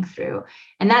going through.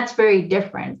 And that's very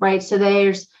different, right? So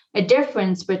there's a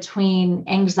difference between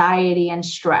anxiety and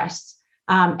stress.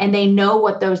 And they know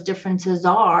what those differences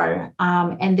are.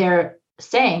 And they're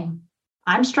saying,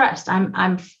 I'm stressed.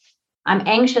 I'm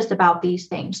anxious about these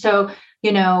things. So,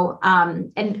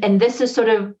 and this is sort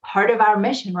of part of our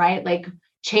mission, right?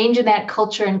 Changing that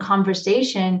culture and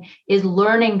conversation is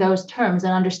learning those terms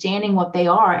and understanding what they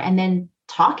are, and then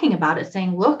talking about it,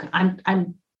 saying, look,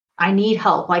 I need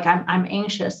help. I'm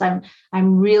anxious. I'm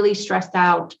really stressed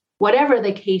out, whatever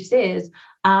the case is.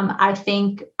 I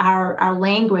think our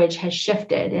language has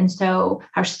shifted. And so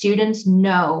our students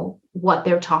know what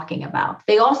they're talking about.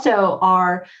 They also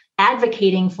are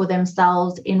advocating for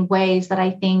themselves in ways that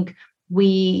I think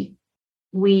we've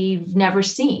never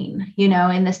seen,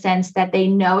 in the sense that they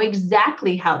know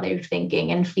exactly how they're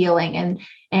thinking and feeling.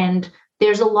 And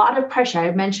there's a lot of pressure.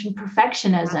 I mentioned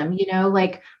perfectionism,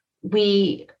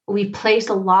 we place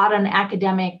a lot on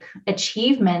academic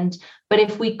achievement, but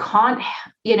if we can't,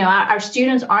 our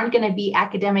students aren't going to be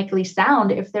academically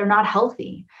sound if they're not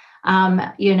healthy,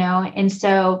 and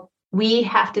so we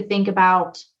have to think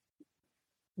about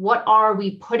what are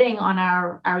we putting on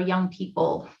our young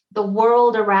people, the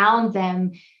world around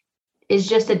them is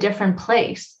just a different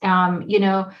place.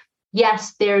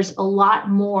 Yes, there's a lot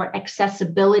more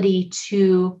accessibility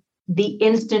to the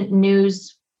instant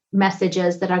news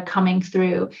messages that are coming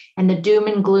through and the doom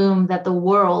and gloom that the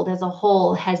world as a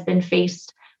whole has been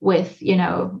faced with,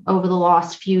 over the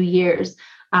last few years.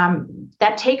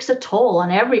 That takes a toll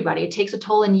on everybody. It takes a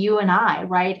toll on you and I,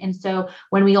 right? And so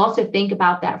when we also think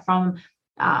about that from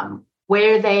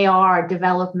where they are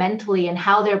developmentally and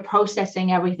how they're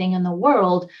processing everything in the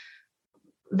world,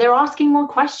 they're asking more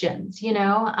questions,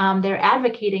 they're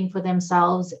advocating for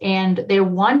themselves, and they're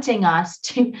wanting us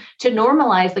to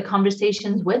normalize the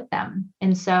conversations with them.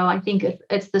 And so I think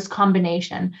it's this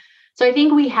combination. So I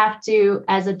think we have to,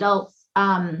 as adults,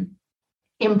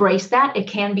 embrace that. It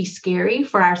can be scary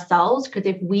for ourselves because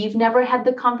if we've never had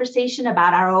the conversation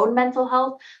about our own mental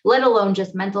health, let alone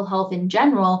just mental health in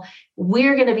general, we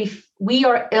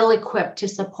are ill-equipped to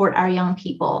support our young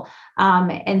people.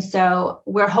 And so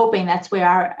we're hoping that's where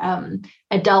our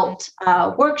adult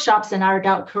workshops and our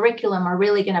adult curriculum are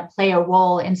really going to play a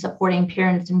role in supporting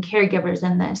parents and caregivers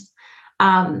in this.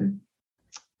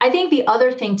 I think the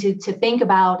other thing to think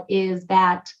about is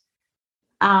that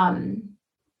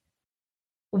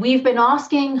we've been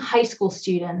asking high school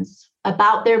students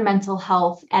about their mental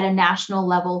health at a national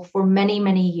level for many,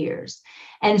 many years.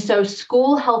 And so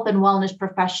school health and wellness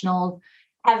professionals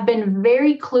have been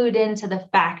very clued into the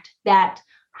fact that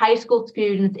high school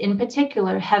students in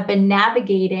particular have been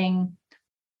navigating,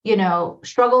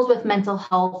 struggles with mental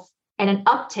health and an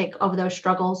uptick of those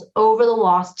struggles over the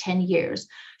last 10 years.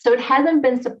 So it hasn't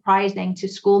been surprising to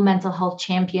school mental health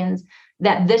champions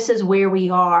that this is where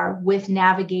we are with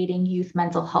navigating youth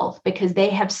mental health, because they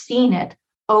have seen it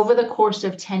over the course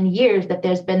of 10 years that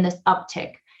there's been this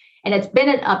uptick. And it's been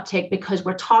an uptick because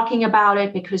we're talking about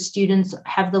it, because students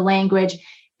have the language,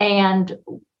 and,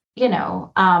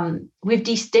 we've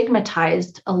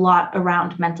destigmatized a lot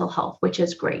around mental health, which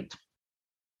is great.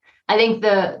 I think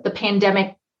the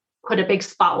pandemic put a big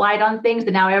spotlight on things,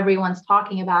 and now everyone's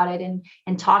talking about it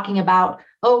and talking about,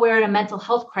 we're in a mental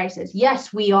health crisis.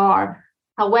 Yes, we are.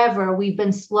 However, we've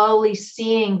been slowly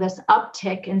seeing this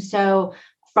uptick. And so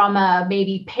from a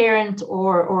maybe parent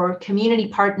or community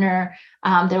partner,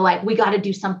 they're like, we got to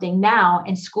do something now.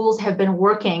 And schools have been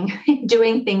working,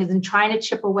 doing things and trying to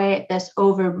chip away at this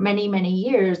over many, many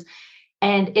years.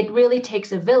 And it really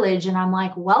takes a village. And I'm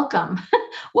like, welcome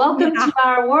to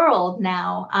our world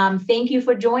now. Thank you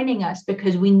for joining us,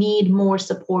 because we need more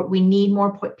support. We need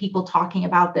more people talking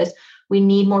about this. We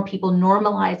need more people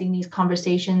normalizing these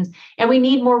conversations, and we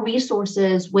need more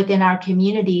resources within our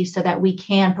community so that we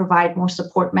can provide more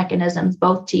support mechanisms,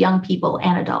 both to young people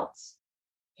and adults.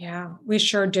 Yeah, we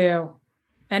sure do.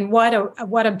 And what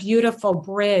a beautiful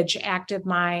bridge Active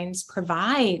Minds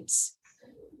provides.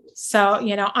 So,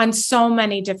 on so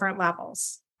many different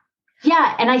levels.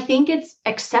 Yeah. And I think it's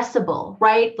accessible,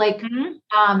 right? Like,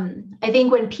 I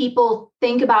think when people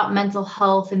think about mental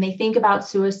health and they think about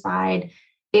suicide,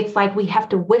 it's like we have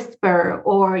to whisper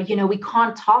or, we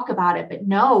can't talk about it. But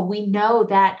no, we know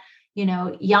that,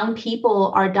 young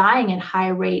people are dying at high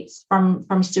rates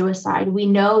from suicide. We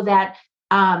know that,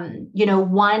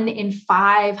 1 in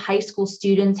 5 high school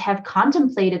students have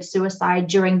contemplated suicide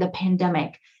during the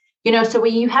pandemic. So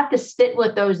when you have to sit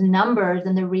with those numbers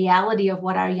and the reality of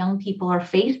what our young people are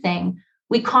facing,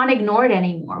 we can't ignore it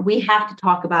anymore. We have to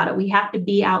talk about it. We have to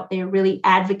be out there really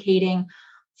advocating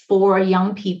for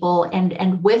young people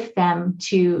and with them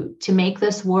to make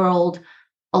this world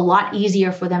a lot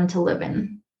easier for them to live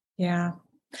in. Yeah.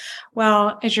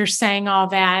 Well, as you're saying all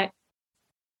that,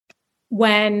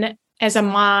 as a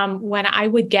mom, when I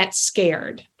would get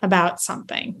scared about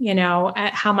something,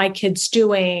 how my kid's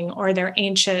doing, or they're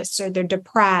anxious or they're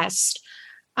depressed,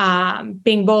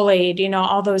 being bullied,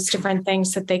 all those different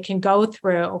things that they can go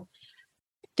through,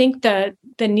 I think the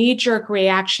knee-jerk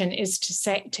reaction is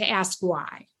to ask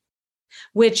why,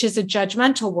 which is a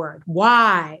judgmental word.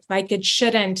 Why? Like it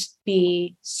shouldn't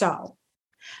be so.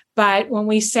 But when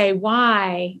we say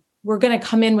why, we're going to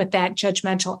come in with that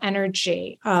judgmental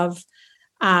energy of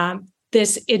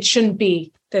it shouldn't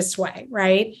be this way,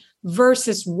 right?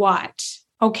 Versus what?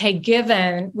 Okay,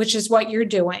 given, which is what you're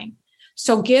doing.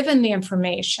 So given the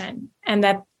information and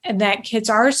that kids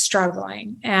are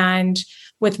struggling and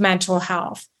with mental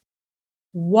health,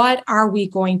 what are we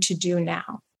going to do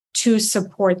now to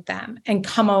support them and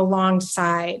come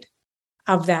alongside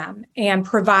of them and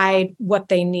provide what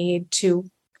they need to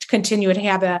continue to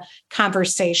have a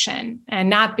conversation and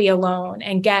not be alone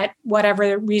and get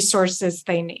whatever resources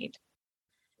they need?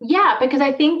 Yeah, because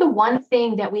I think the one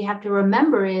thing that we have to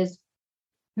remember is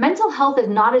mental health is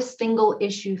not a single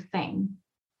issue thing.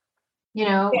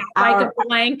 like a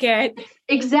blanket.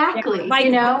 Exactly.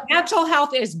 Mental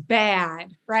health is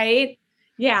bad, right?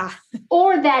 Yeah.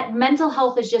 Or that mental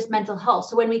health is just mental health.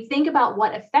 So when we think about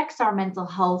what affects our mental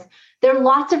health, there are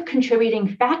lots of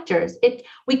contributing factors.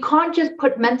 We can't just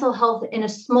put mental health in a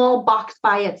small box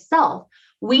by itself.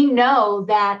 We know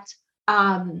that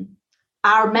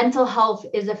our mental health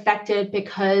is affected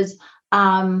because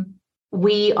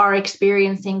we are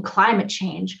experiencing climate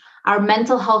change. Our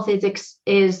mental health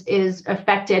is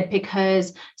affected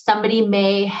because somebody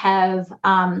may have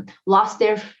lost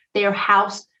their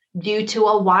house due to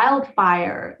a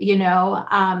wildfire,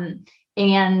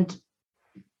 and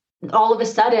all of a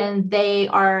sudden they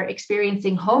are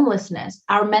experiencing homelessness.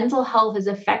 Our mental health is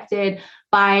affected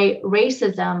by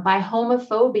racism, by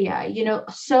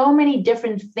homophobia, so many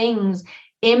different things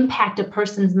impact a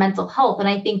person's mental health. And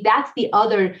I think that's the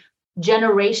other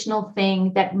generational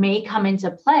thing that may come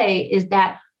into play, is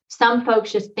that some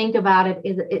folks just think about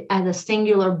it as a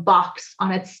singular box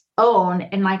on its own.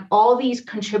 And like all these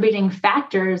contributing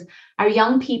factors, our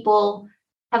young people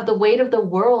have the weight of the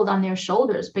world on their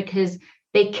shoulders because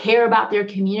they care about their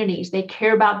communities. They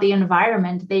care about the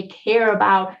environment. They care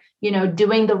about,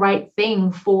 doing the right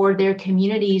thing for their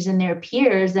communities and their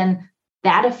peers. And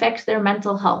that affects their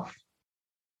mental health.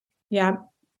 Yeah.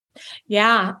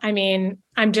 Yeah. I mean,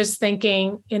 I'm just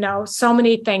thinking, so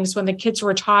many things when the kids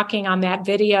were talking on that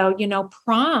video,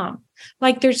 prom,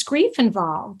 like there's grief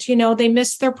involved, they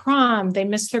miss their prom, they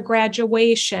miss their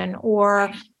graduation,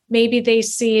 or maybe they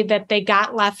see that they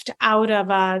got left out of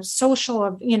a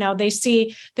social, they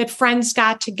see that friends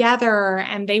got together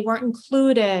and they weren't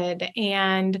included.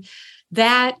 And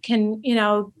that can,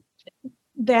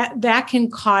 that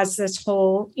can cause this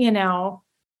whole,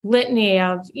 litany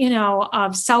of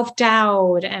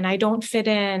self-doubt, and I don't fit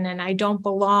in and I don't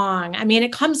belong. I mean,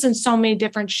 it comes in so many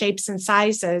different shapes and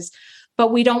sizes,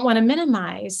 but we don't want to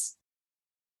minimize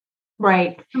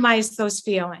those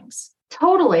feelings.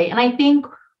 Totally. And I think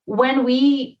when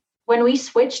we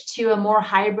switched to a more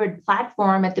hybrid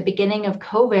platform at the beginning of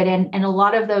COVID, and a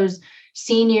lot of those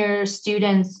senior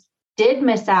students did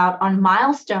miss out on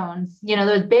milestones,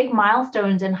 those big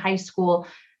milestones in high school,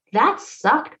 that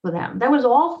sucked for them. That was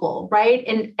awful, right?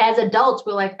 And as adults,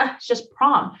 we're like, it's just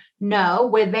prom. No,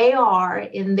 where they are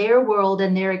in their world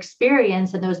and their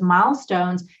experience and those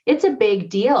milestones, it's a big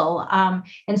deal.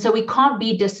 And so we can't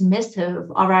be dismissive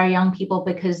of our young people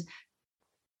because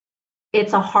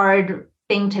it's a hard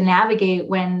thing to navigate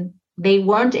when they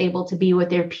weren't able to be with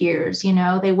their peers.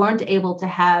 They weren't able to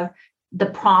have the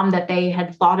prom that they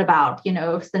had thought about,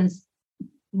 since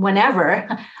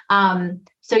whenever.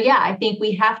 So yeah, I think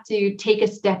we have to take a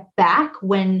step back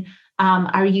when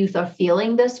our youth are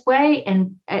feeling this way.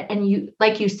 And you,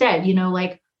 like you said,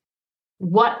 like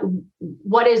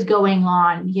what is going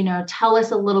on? Tell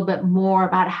us a little bit more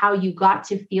about how you got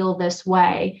to feel this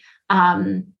way.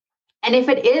 And if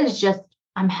it is just,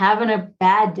 I'm having a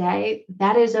bad day,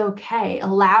 that is okay.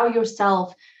 Allow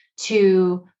yourself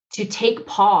to take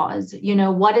pause.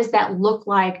 What does that look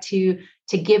like to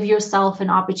give yourself an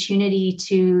opportunity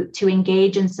to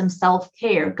engage in some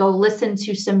self-care? Go listen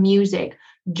to some music,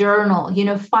 journal,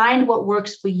 find what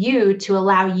works for you to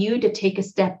allow you to take a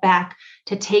step back,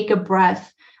 to take a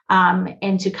breath,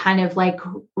 and to kind of like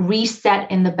reset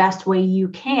in the best way you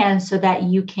can so that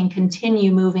you can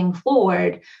continue moving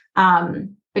forward.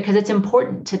 Because it's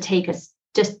important to take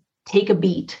a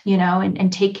beat,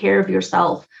 and take care of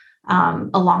yourself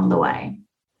along the way.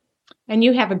 And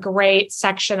you have a great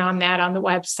section on that on the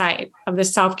website of the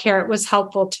self-care. It was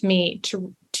helpful to me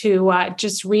to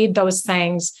just read those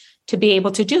things to be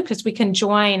able to do, because we can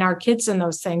join our kids in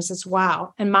those things as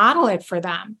well and model it for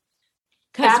them.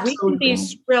 Because we can be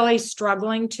really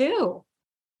struggling too.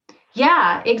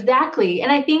 Yeah, exactly.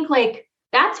 And I think like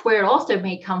that's where it also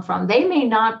may come from. They may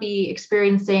not be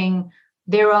experiencing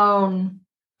their own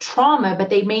trauma, but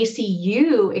they may see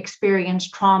you experience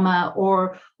trauma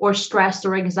or stress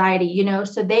or anxiety,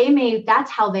 so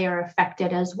that's how they are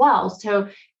affected as well. So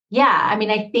yeah, I mean,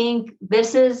 I think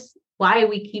this is why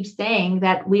we keep saying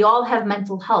that we all have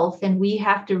mental health, and we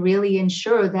have to really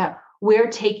ensure that we're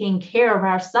taking care of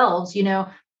ourselves.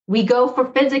 We go for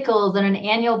physicals on an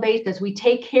annual basis. We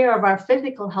take care of our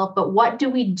physical health, but what do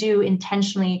we do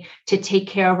intentionally to take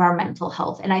care of our mental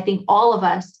health? And I think all of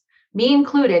us, me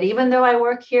included, even though I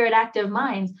work here at Active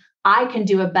Minds, I can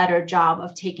do a better job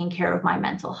of taking care of my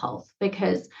mental health,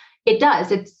 because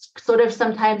it's sort of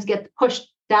sometimes gets pushed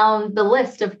down the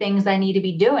list of things I need to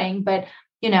be doing. But,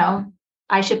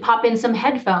 I should pop in some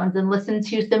headphones and listen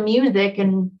to some music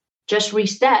and just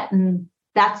reset. And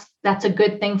that's a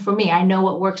good thing for me. I know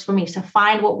what works for me. So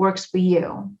find what works for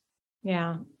you.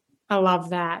 Yeah, I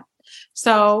love that.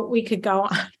 So we could go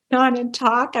on and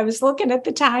talk. I was looking at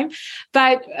the time,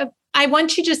 but I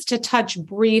want you just to touch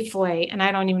briefly, and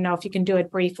I don't even know if you can do it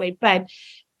briefly, but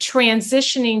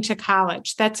transitioning to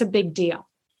college, that's a big deal.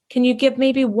 Can you give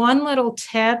maybe one little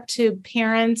tip to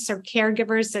parents or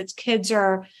caregivers that kids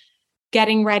are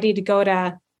getting ready to go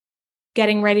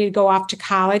off to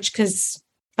college? Because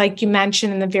like you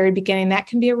mentioned in the very beginning, that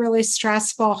can be a really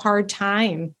stressful, hard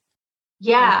time.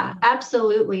 Yeah,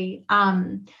 absolutely.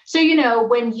 So,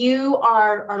 when you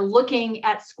are looking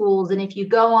at schools, and if you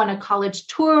go on a college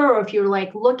tour, or if you're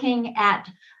like looking at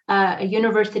a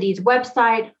university's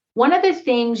website, one of the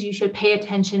things you should pay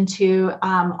attention to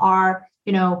are,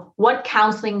 what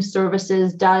counseling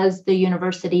services does the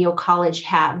university or college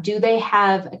have? Do they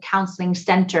have a counseling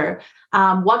center?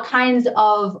 What kinds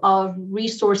of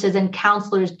resources and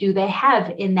counselors do they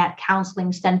have in that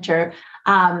counseling center?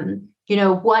 Do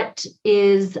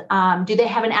they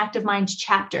have an Active Minds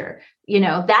chapter?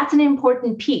 That's an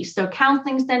important piece. So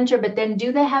counseling center, but then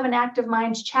do they have an Active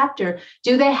Minds chapter?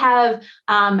 Do they have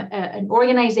an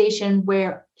organization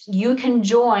where you can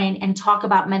join and talk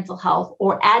about mental health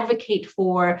or advocate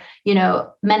for,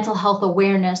 mental health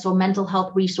awareness or mental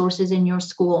health resources in your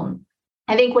school?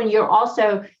 I think when you're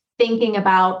also thinking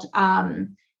about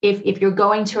if you're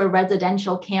going to a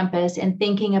residential campus and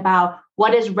thinking about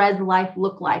what does res life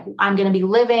look like? I'm going to be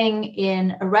living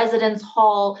in a residence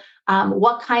hall.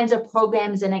 What kinds of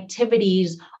programs and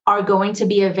activities are going to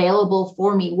be available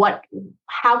for me?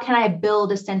 How can I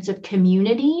build a sense of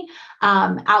community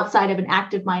outside of an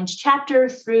Active Minds chapter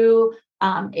through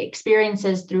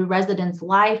experiences through residence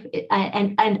life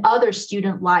and other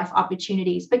student life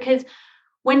opportunities? Because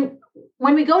when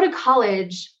we go to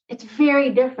college, it's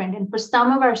very different. And for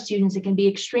some of our students, it can be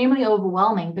extremely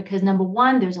overwhelming because number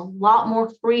one, there's a lot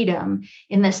more freedom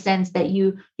in the sense that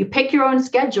you pick your own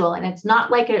schedule, and it's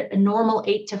not like a normal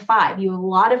 8 to 5. You have a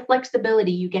lot of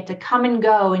flexibility. You get to come and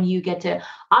go, and you get to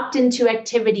opt into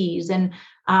activities. And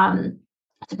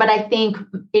but I think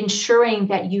ensuring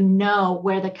that you know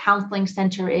where the counseling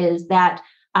center is, that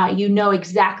you know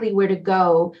exactly where to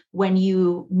go when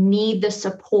you need the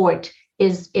support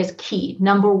is key.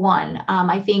 Number one,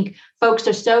 I think folks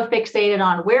are so fixated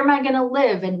on where am I going to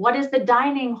live and what is the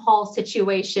dining hall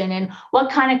situation and what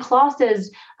kind of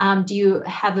classes do you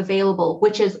have available,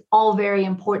 which is all very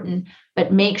important,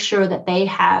 but make sure that they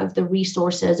have the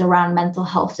resources around mental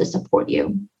health to support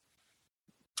you.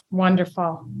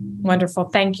 Wonderful. Wonderful.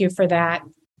 Thank you for that.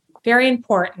 Very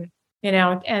important,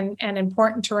 and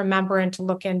important to remember and to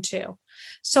look into.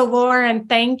 So Lauren,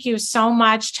 thank you so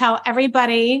much. Tell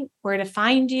everybody where to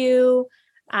find you,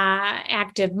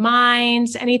 Active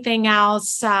Minds, anything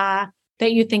else that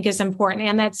you think is important.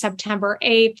 And that's September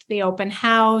 8th, the open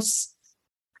house.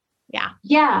 Yeah.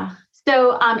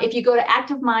 So if you go to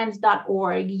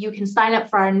activeminds.org, you can sign up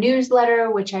for our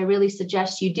newsletter, which I really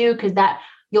suggest you do, because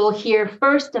you'll hear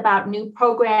first about new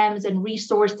programs and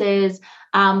resources.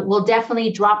 We'll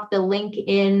definitely drop the link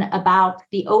in about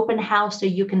the open house so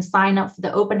you can sign up for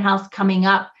the open house coming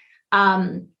up.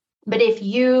 But if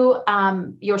your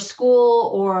school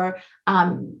or,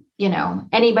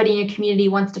 anybody in your community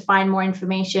wants to find more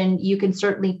information, you can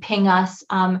certainly ping us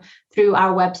through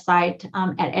our website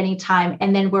at any time.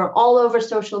 And then we're all over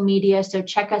social media. So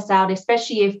check us out,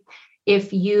 especially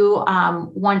if you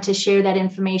want to share that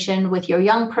information with your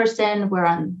young person. We're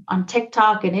on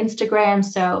TikTok and Instagram.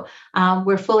 So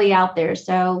we're fully out there.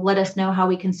 So let us know how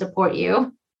we can support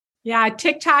you. Yeah,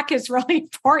 TikTok is really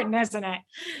important, isn't it?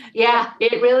 Yeah,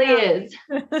 it really is.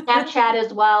 Snapchat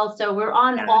as well. So we're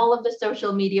on all of the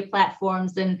social media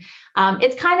platforms. And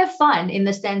it's kind of fun in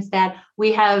the sense that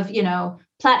we have,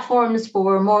 platforms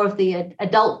for more of the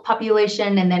adult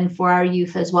population and then for our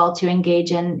youth as well to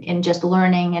engage in just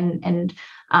learning and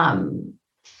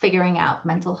figuring out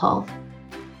mental health.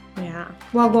 Yeah.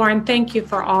 Well, Lauren, thank you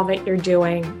for all that you're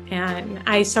doing. And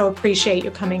I so appreciate you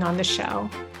coming on the show.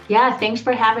 Yeah, thanks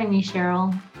for having me,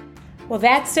 Cheryl. Well,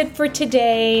 that's it for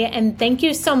today. And thank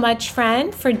you so much,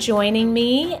 friend, for joining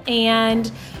me.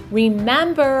 And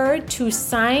remember to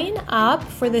sign up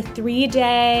for the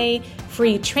 3-day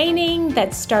free training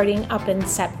that's starting up in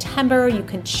September. You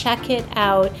can check it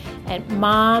out at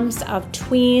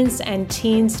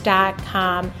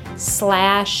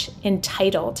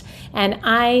momsoftweensandteens.com/entitled. And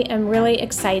I am really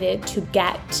excited to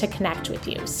get to connect with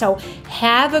you. So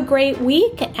have a great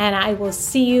week, and I will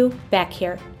see you back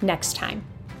here next time.